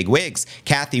from all the big wigs.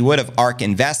 Kathy Wood of ARK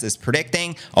Invest is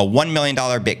predicting a $1 million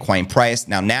Bitcoin price.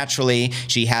 Now, naturally,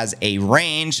 she has a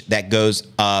range that goes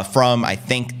from, I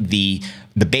think, the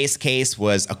base case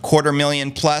was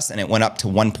 $250,000 plus, and it went up to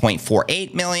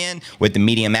 1.48 million, with the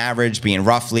medium average being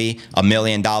roughly $1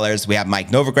 million. We have Mike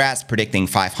Novogratz predicting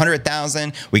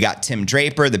 500,000. We got Tim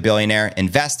Draper, the billionaire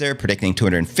investor, predicting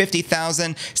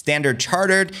 250,000. Standard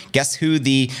Chartered, guess who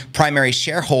the primary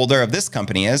shareholder of this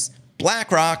company is?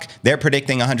 BlackRock, they're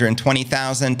predicting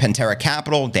 120,000. Pantera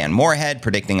Capital, Dan Moorhead,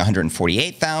 predicting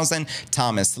 148,000.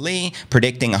 Thomas Lee,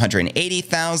 predicting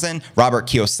 180,000. Robert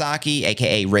Kiyosaki,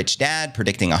 aka Rich Dad,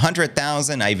 predicting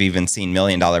 100,000. I've even seen $1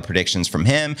 million predictions from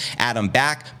him. Adam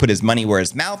Back put his money where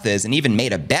his mouth is and even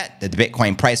made a bet that the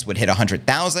Bitcoin price would hit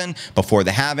 100,000 before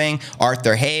the halving.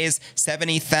 Arthur Hayes,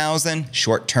 70,000.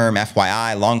 Short-term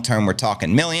FYI, long-term we're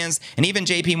talking millions. And even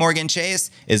JP Morgan Chase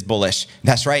is bullish.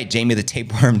 That's right, Jamie the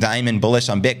Tapeworm Diamond bullish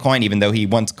on Bitcoin, even though he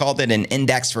once called it an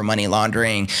index for money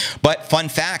laundering. But fun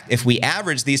fact, if we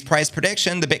average these price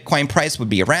predictions, the Bitcoin price would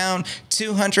be around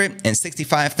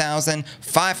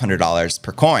 $265,500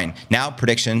 per coin. Now,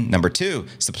 prediction number 2,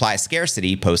 supply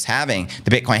scarcity post-halving.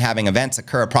 The Bitcoin halving events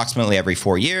occur approximately every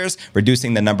 4 years,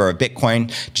 reducing the number of Bitcoin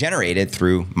generated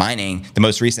through mining. The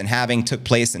most recent halving took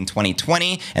place in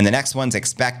 2020, and the next one's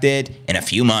expected in a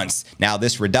few months. Now,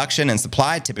 this reduction in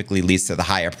supply typically leads to the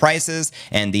higher prices,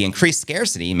 and the increased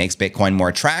scarcity makes Bitcoin more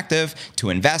attractive to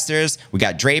investors. We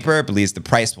got Draper believes the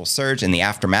price will surge in the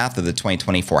aftermath of the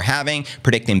 2024 halving,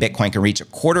 predicting Bitcoin can reach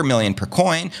 $250,000 per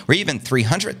coin or even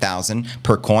 300,000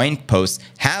 per coin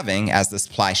post-halving as the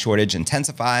supply shortage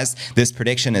intensifies. This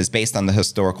prediction is based on the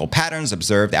historical patterns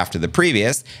observed after the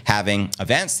previous halving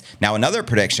events. Now, another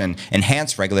prediction,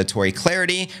 enhanced regulatory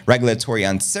clarity. Regulatory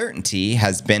uncertainty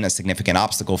has been a significant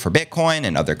obstacle for Bitcoin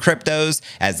and other cryptos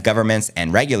as governments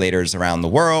and regulators around the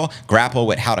world grapple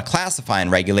with how to classify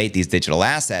and regulate these digital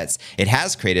assets. It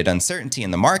has created uncertainty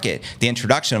in the market. The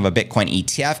introduction of a Bitcoin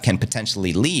ETF can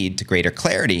potentially lead to greater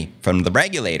clarity from the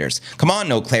regulators. Come on,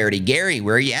 no clarity. Gary,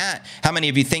 where are you at? How many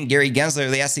of you think Gary Gensler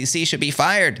of the SEC should be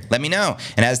fired? Let me know.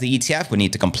 And as the ETF would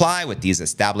need to comply with these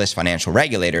established financial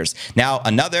regulators. Now,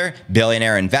 another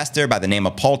billionaire investor by the name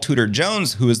of Paul Tudor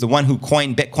Jones, who is the one who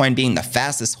coined Bitcoin being the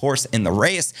fastest horse in the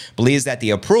race, believes that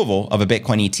the approval of a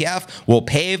Bitcoin ETF will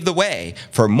pave the way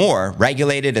for more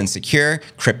regulated and secure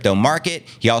crypto market.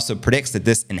 He also predicts that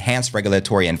this enhanced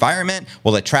regulatory environment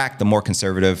will attract the more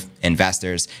conservative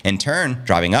investors, in turn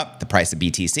driving up the price of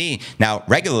BTC. Now,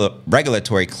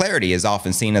 regulatory clarity is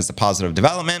often seen as a positive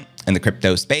development in the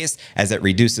crypto space as it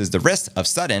reduces the risk of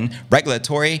sudden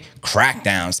regulatory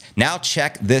crackdowns. Now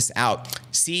check this out.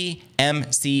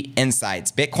 CMC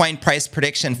Insights, Bitcoin price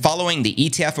prediction following the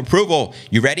ETF approval.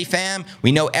 You ready, fam?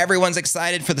 We know everyone's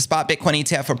excited for the spot Bitcoin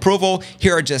ETF approval.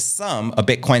 Here are just some of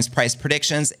Bitcoin's price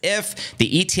predictions if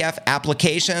the ETF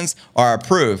applications are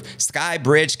approved.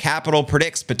 Skybridge Capital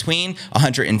predicts between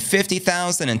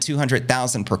 150,000 and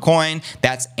 200,000 per coin.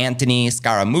 That's Anthony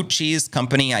Scaramucci's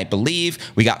company, I believe.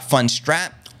 We got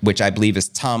Fundstrat which I believe is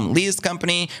Tom Lee's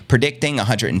company, predicting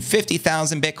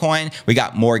 150,000 Bitcoin. We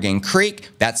got Morgan Creek,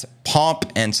 that's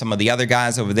Pomp and some of the other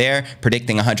guys over there,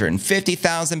 predicting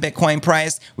 150,000 Bitcoin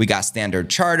price. We got Standard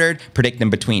Chartered predicting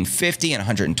between 50 and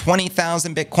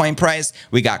 120,000 Bitcoin price.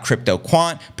 We got Crypto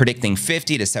Quant predicting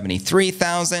 50 to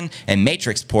 73,000, and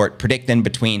Matrixport predicting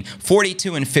between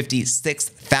 42 and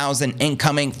 56,000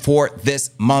 incoming for this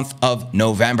month of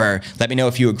November. Let me know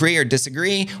if you agree or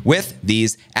disagree with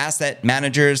these asset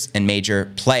managers and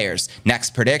major players.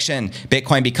 Next prediction,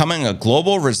 Bitcoin becoming a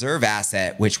global reserve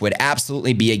asset, which would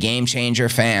absolutely be a game changer,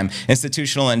 fam.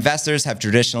 Institutional investors have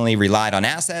traditionally relied on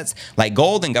assets like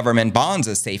gold and government bonds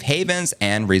as safe havens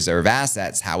and reserve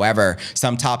assets. However,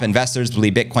 some top investors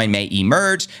believe Bitcoin may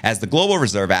emerge as the global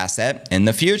reserve asset in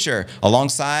the future,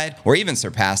 alongside or even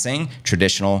surpassing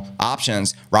traditional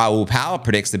options. Raoul Pal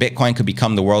predicts that Bitcoin could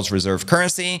become the world's reserve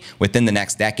currency within the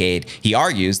next decade. He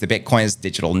argues that Bitcoin's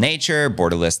digital nature,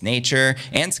 borderless nature,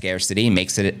 and scarcity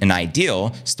makes it an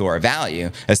ideal store of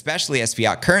value, especially as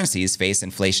fiat currencies face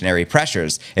inflationary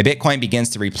pressures. If Bitcoin begins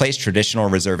to replace traditional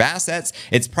reserve assets,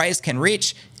 its price can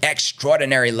reach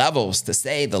extraordinary levels, to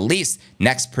say the least.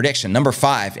 Next prediction, number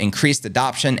 5, increased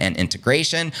adoption and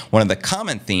integration. One of the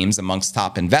common themes amongst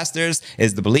top investors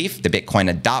is the belief that Bitcoin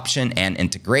adoption and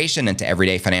integration into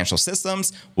everyday financial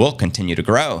systems will continue to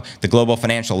grow. The global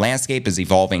financial landscape is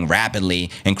evolving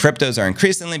rapidly, and cryptos are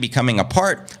increasingly becoming a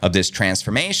part of this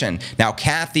transformation. Now,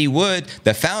 Kathy Wood,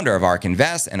 the founder of ARK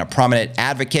Invest and a prominent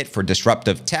advocate for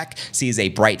disruptive tech, sees a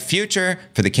bright future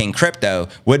for the King crypto.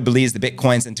 Wood believes that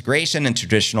Bitcoin's integration into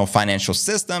traditional financial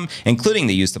system, including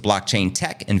the use of blockchain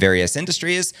tech in various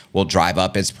industries, will drive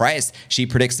up its price. She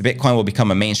predicts that Bitcoin will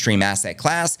become a mainstream asset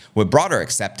class with broader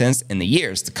acceptance in the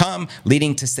years to come,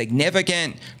 leading to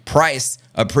significant price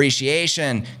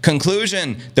appreciation.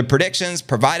 Conclusion, the predictions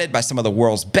provided by some of the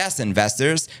world's best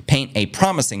investors paint a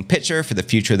promising picture for the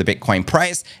future of the Bitcoin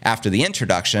price after the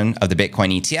introduction of the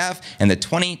Bitcoin ETF and the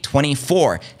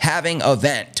 2024 halving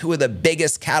event, two of the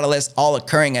biggest catalysts all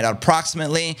occurring at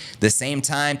approximately the same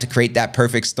time to create that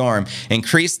perfect storm.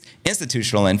 Increased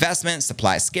institutional investment,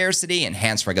 supply scarcity,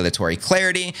 enhanced regulatory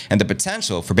clarity, and the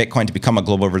potential for Bitcoin to become a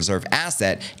global reserve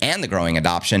asset, and the growing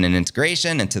adoption and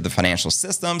integration into the financial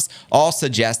systems all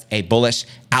suggest a bullish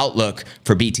outlook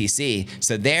for BTC.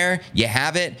 So there you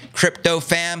have it, crypto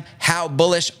fam. How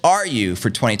bullish are you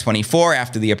for 2024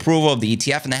 after the approval of the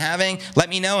ETF and the halving? Let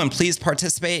me know, and please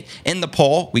participate in the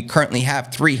poll. We currently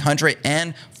have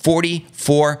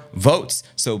 344 votes,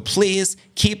 so please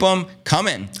keep them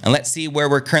coming. And let's see where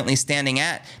we're currently standing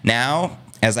at now.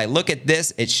 As I look at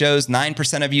this, it shows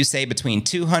 9% of you say between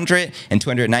 200 and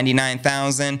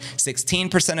 299,000,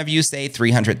 16% of you say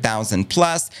 300,000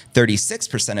 plus,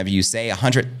 36% of you say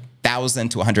 100,000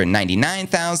 to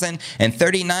 199,000, and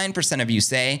 39% of you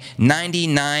say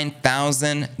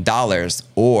 $99,000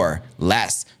 or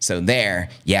less. So there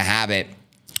you have it.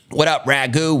 What up,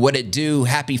 Ragu? What it do?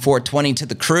 Happy 420 to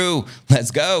the crew.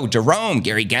 Let's go. Jerome,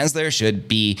 Gary Gensler should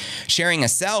be sharing a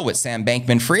sell with Sam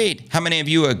Bankman-Fried. How many of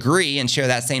you agree and share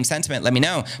that same sentiment? Let me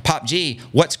know. Pop G,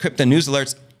 what's Crypto News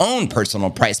Alert's own personal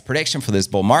price prediction for this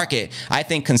bull market? I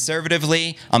think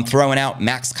conservatively, I'm throwing out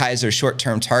Max Kaiser's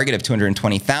short-term target of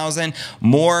 220,000.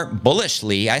 More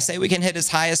bullishly, I say we can hit as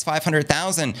high as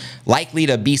 500,000. Likely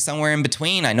to be somewhere in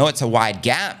between. I know it's a wide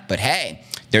gap, but hey,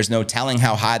 there's no telling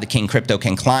how high the King crypto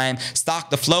can climb. Stock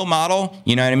the flow model,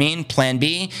 you know what I mean? Plan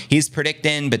B, he's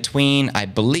predicting between, I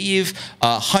believe,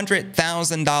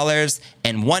 $100,000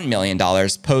 and $1 million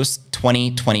post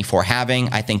 2024 halving.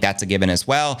 I think that's a given as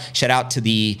well. Shout out to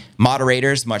the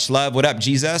moderators. Much love. What up,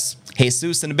 Jesus?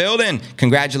 Jesus in the building.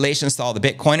 Congratulations to all the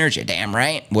Bitcoiners. You're damn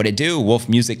right. What it do? Wolf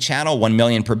Music Channel, 1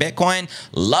 million per Bitcoin.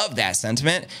 Love that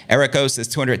sentiment. Erico says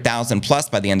 200,000 plus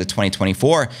by the end of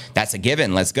 2024. That's a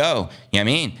given. Let's go. You know what I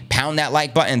mean? Pound that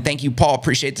like button. Thank you, Paul.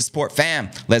 Appreciate the support, fam.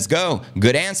 Let's go.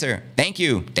 Good answer. Thank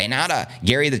you. De nada.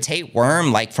 Gary the Tate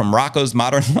Worm, like from Rocco's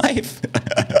Modern Life.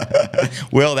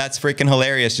 Will, that's freaking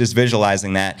hilarious just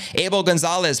visualizing that. Abel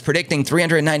Gonzalez predicting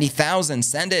 390,000.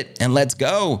 Send it and let's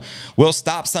go. Will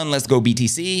Stop Son, let's go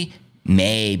BTC.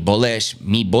 May bullish,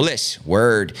 me bullish,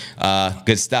 word.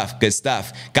 Good stuff, good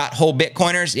stuff. Got whole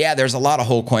Bitcoiners? Yeah, there's a lot of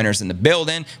whole coiners in the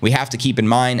building. We have to keep in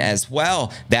mind as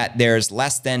well that there's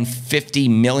less than 50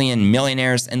 million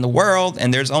millionaires in the world,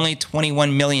 and there's only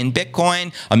 21 million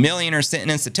Bitcoin. A million are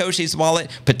sitting in Satoshi's wallet,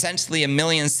 potentially a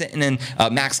million sitting in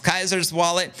Max Kaiser's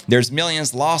wallet. There's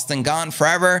millions lost and gone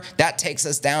forever. That takes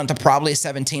us down to probably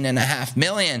 17.5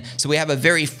 million. So we have a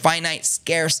very finite,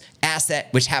 scarce asset,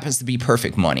 which happens to be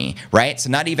perfect money, right? So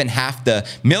not even half the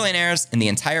millionaires in the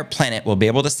entire planet will be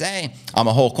able to say, I'm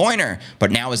a whole coiner.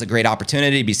 But now is a great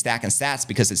opportunity to be stacking sats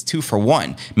because it's 2 for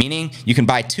 1, meaning you can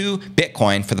buy 2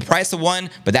 Bitcoin for the price of 1,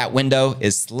 but that window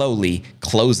is slowly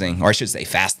closing, or I should say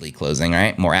fastly closing,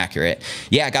 right? More accurate.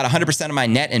 Yeah, I got 100% of my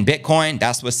net in Bitcoin.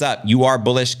 That's what's up. You are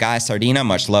bullish, Guy Sardina.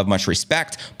 Much love, much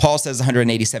respect. Paul says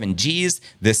 187 G's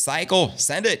this cycle.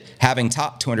 Send it. Having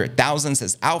top 200,000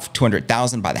 says Alf.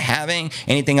 200,000 by the halving.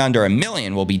 Anything under $1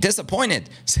 million will be disappointed,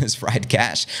 says Fried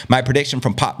Cash. My prediction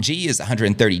from Pop G is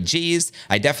 130 G's.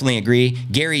 I definitely agree.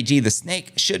 Gary G the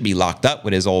Snake should be locked up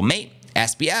with his old mate.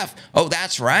 SBF. Oh,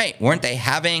 that's right. Weren't they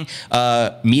having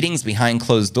meetings behind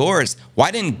closed doors?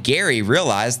 Why didn't Gary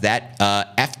realize that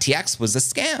FTX was a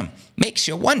scam? Makes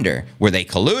you wonder, were they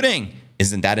colluding?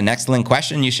 Isn't that an excellent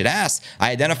question you should ask? I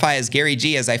identify as Gary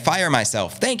G as I fire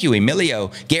myself. Thank you,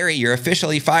 Emilio. Gary, you're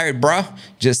officially fired, bro.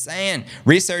 Just saying.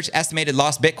 Research estimated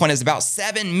lost Bitcoin is about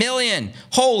 7 million.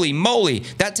 Holy moly.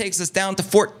 That takes us down to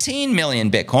 14 million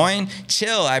Bitcoin.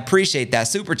 Chill. I appreciate that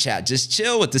super chat. Just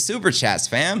chill with the super chats,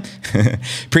 fam.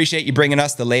 Appreciate you bringing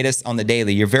us the latest on the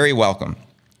daily. You're very welcome.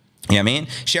 You know what I mean?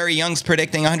 Sherry Young's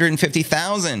predicting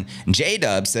 150,000.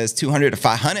 J-Dub says 200 to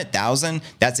 500,000.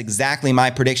 That's exactly my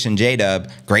prediction, J-Dub.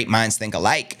 Great minds think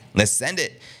alike. Let's send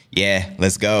it. Yeah,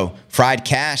 let's go. Fried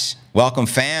Cash, welcome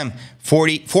fam.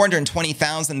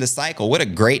 420,000 this cycle. What a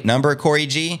great number, Corey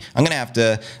G. I'm going to have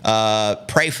to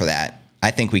pray for that.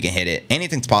 I think we can hit it.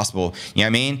 Anything's possible. You know what I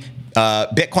mean?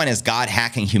 Bitcoin is God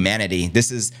hacking humanity.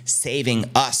 This is saving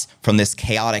us from this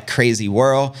chaotic, crazy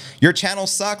world. Your channel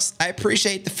sucks. I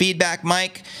appreciate the feedback,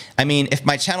 Mike. I mean, if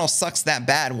my channel sucks that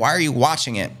bad, why are you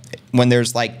watching it? When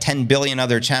there's like 10 billion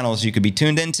other channels you could be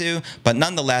tuned into. But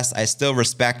nonetheless, I still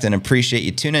respect and appreciate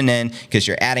you tuning in because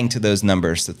you're adding to those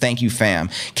numbers. So thank you, fam.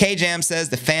 KJam says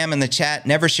the fam in the chat,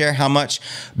 never share how much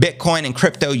Bitcoin and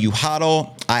crypto you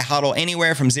hodl. I hodl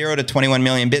anywhere from 0 to 21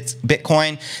 million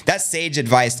Bitcoin. That's sage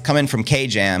advice coming from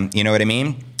KJam. You know what I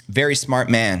mean? Very smart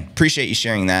man. Appreciate you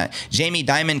sharing that. Jamie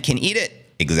Dimon can eat it.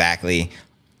 Exactly.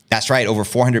 That's right, over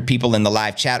 400 people in the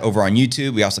live chat over on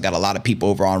YouTube. We also got a lot of people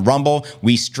over on Rumble.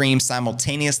 We stream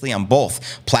simultaneously on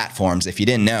both platforms. If you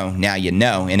didn't know, now you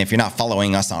know. And if you're not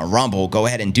following us on Rumble, go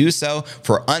ahead and do so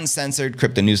for uncensored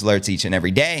crypto news alerts each and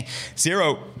every day.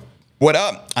 Zero, what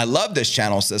up? I love this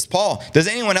channel, says Paul. Does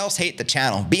anyone else hate the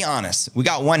channel? Be honest. We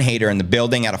got one hater in the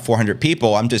building out of 400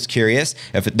 people. I'm just curious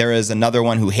if there is another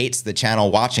one who hates the channel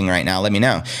watching right now. Let me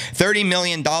know. $30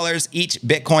 million each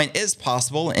Bitcoin is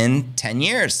possible in 10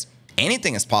 years.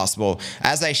 Anything is possible.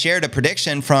 As I shared a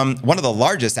prediction from one of the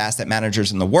largest asset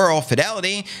managers in the world,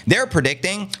 Fidelity, they're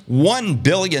predicting $1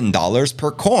 billion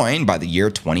per coin by the year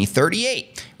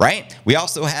 2038, right? We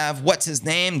also have, what's his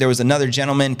name? There was another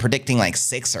gentleman predicting like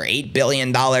 $6 or $8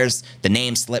 billion. The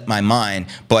name slipped my mind.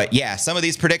 But yeah, some of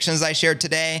these predictions I shared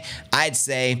today, I'd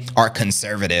say are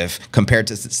conservative compared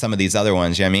to some of these other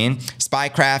ones, you know what I mean?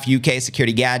 Spycraft, UK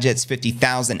Security Gadgets,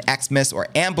 50,000 Xmas or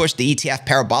ambush the ETF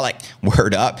parabolic.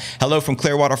 Word up. Hello from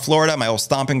Clearwater, Florida, my old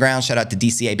stomping ground. Shout out to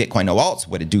DCA Bitcoin No Alts.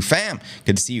 What it do, fam?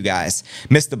 Good to see you guys.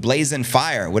 Mr. Blazing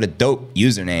Fire. What a dope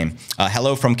username.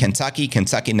 Hello from Kentucky.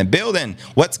 Kentucky in the building.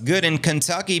 What's good in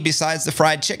Kentucky besides the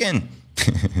fried chicken?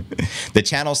 The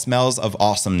channel smells of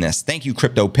awesomeness. Thank you,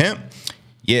 Crypto Pimp.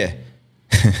 Yeah.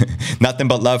 Nothing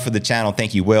but love for the channel.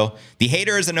 Thank you, Will. The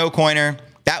hater is a no-coiner.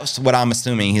 That's what I'm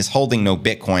assuming. He's holding no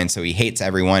Bitcoin, so he hates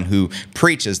everyone who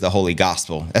preaches the holy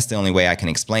gospel. That's the only way I can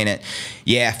explain it.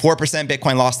 Yeah, 4%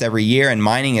 Bitcoin lost every year, and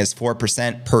mining is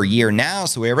 4% per year now,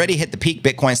 so we already hit the peak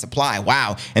Bitcoin supply.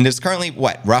 Wow. And there's currently,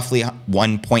 what, roughly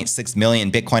 1.6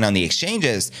 million Bitcoin on the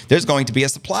exchanges. There's going to be a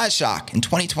supply shock. In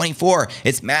 2024,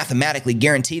 it's mathematically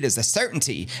guaranteed as a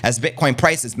certainty, as Bitcoin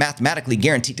price is mathematically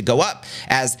guaranteed to go up,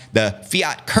 as the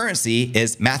fiat currency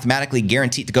is mathematically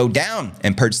guaranteed to go down,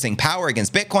 and purchasing power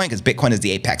against Bitcoin, because Bitcoin is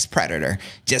the apex predator.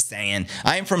 Just saying.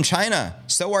 I am from China.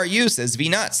 So are you, says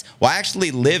V-Nuts. Well, I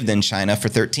actually lived in China for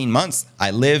 13 months.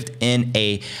 I lived in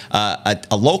a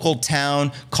local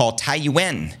town called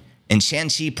Taiyuan in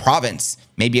Shanxi province,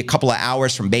 maybe a couple of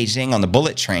hours from Beijing on the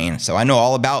bullet train. So I know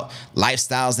all about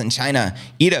lifestyles in China.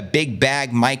 Eat a big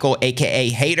bag, Michael, aka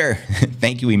Hater.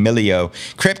 Thank you, Emilio.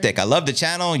 Cryptic, I love the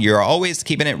channel. You're always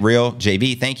keeping it real.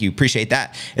 JB, thank you. Appreciate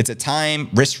that. It's a time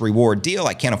risk reward deal.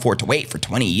 I can't afford to wait for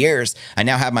 20 years. I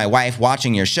now have my wife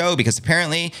watching your show because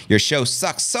apparently your show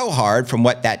sucks so hard from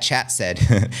what that chat said.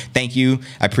 Thank you.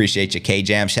 I appreciate you,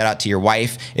 K-Jam. Shout out to your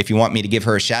wife. If you want me to give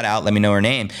her a shout out, let me know her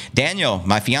name. Daniel,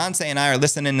 my fiance and I are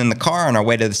listening in the car on our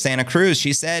way to the Santa Cruz.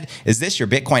 She said, is this your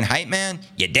Bitcoin hype man?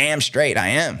 You damn straight I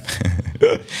am.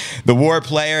 The war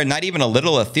player, not even a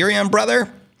little Ethereum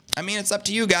brother? I mean, it's up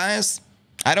to you guys.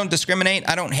 I don't discriminate.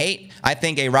 I don't hate. I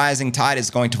think a rising tide is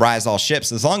going to rise all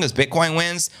ships. As long as Bitcoin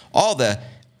wins, all the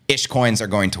ish coins are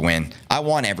going to win. I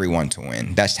want everyone to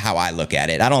win. That's how I look at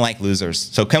it. I don't like losers.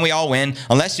 So can we all win?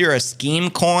 Unless you're a scheme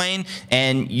coin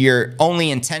and your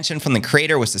only intention from the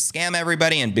creator was to scam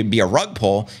everybody and be a rug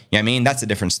pull, you know what I mean? That's a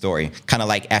different story. Kind of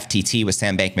like FTT with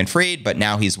Sam Bankman-Fried, but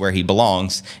now he's where he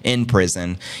belongs, in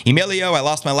prison. Emilio, I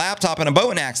lost my laptop in a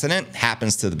boating accident.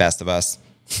 Happens to the best of us.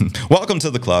 Welcome to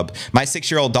the club. My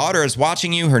 6-year-old daughter is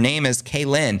watching you. Her name is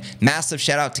Kaylin. Massive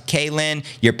shout out to Kaylin.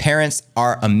 Your parents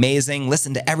are amazing.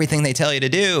 Listen to everything they tell you to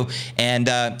do. And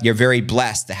you're very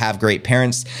blessed to have great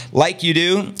parents like you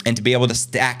do and to be able to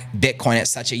stack Bitcoin at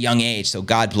such a young age. So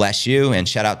God bless you, and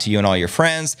shout out to you and all your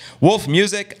friends. Wolf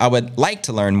Music, I would like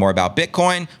to learn more about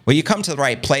Bitcoin. Well, you come to the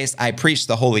right place. I preach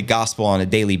the holy gospel on a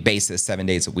daily basis, 7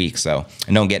 days a week. So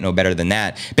I don't get no better than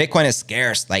that. Bitcoin is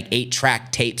scarce, like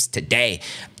 8-track tapes today.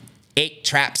 8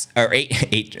 tracks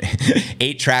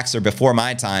are before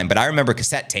my time, but I remember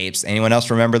cassette tapes. Anyone else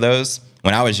remember those?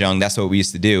 When I was young, that's what we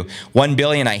used to do. 1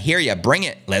 billion, I hear ya. Bring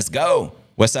it. Let's go.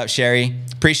 What's up, Sherry?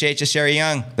 Appreciate you, Sherry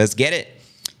Young. Let's get it.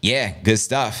 Yeah, good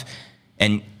stuff.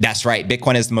 And that's right,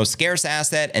 Bitcoin is the most scarce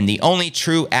asset and the only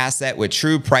true asset with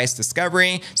true price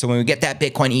discovery. So when we get that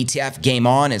Bitcoin ETF, game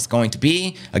on, it's going to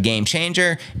be a game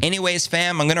changer. Anyways,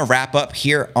 fam, I'm gonna wrap up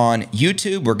here on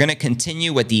YouTube. We're gonna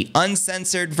continue with the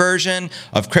uncensored version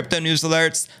of Crypto News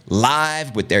Alerts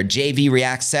live with their JV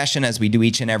React session as we do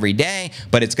each and every day,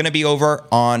 but it's gonna be over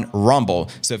on Rumble.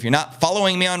 So if you're not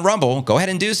following me on Rumble, go ahead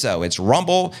and do so. It's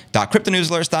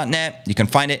rumble.cryptonewsalerts.net. You can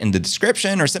find it in the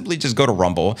description, or simply just go to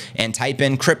Rumble and type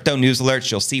in Crypto News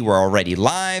Alerts. You'll see we're already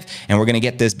live and we're going to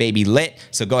get this baby lit.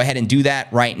 So go ahead and do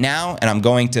that right now. And I'm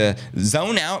going to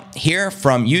zone out here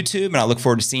from YouTube, and I look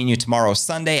forward to seeing you tomorrow,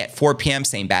 Sunday at 4 p.m.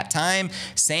 Same bat time,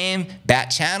 same bat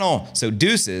channel. So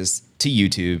deuces to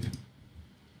YouTube.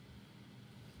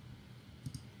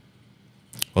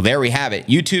 Well, there we have it.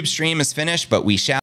 YouTube stream is finished, but we shall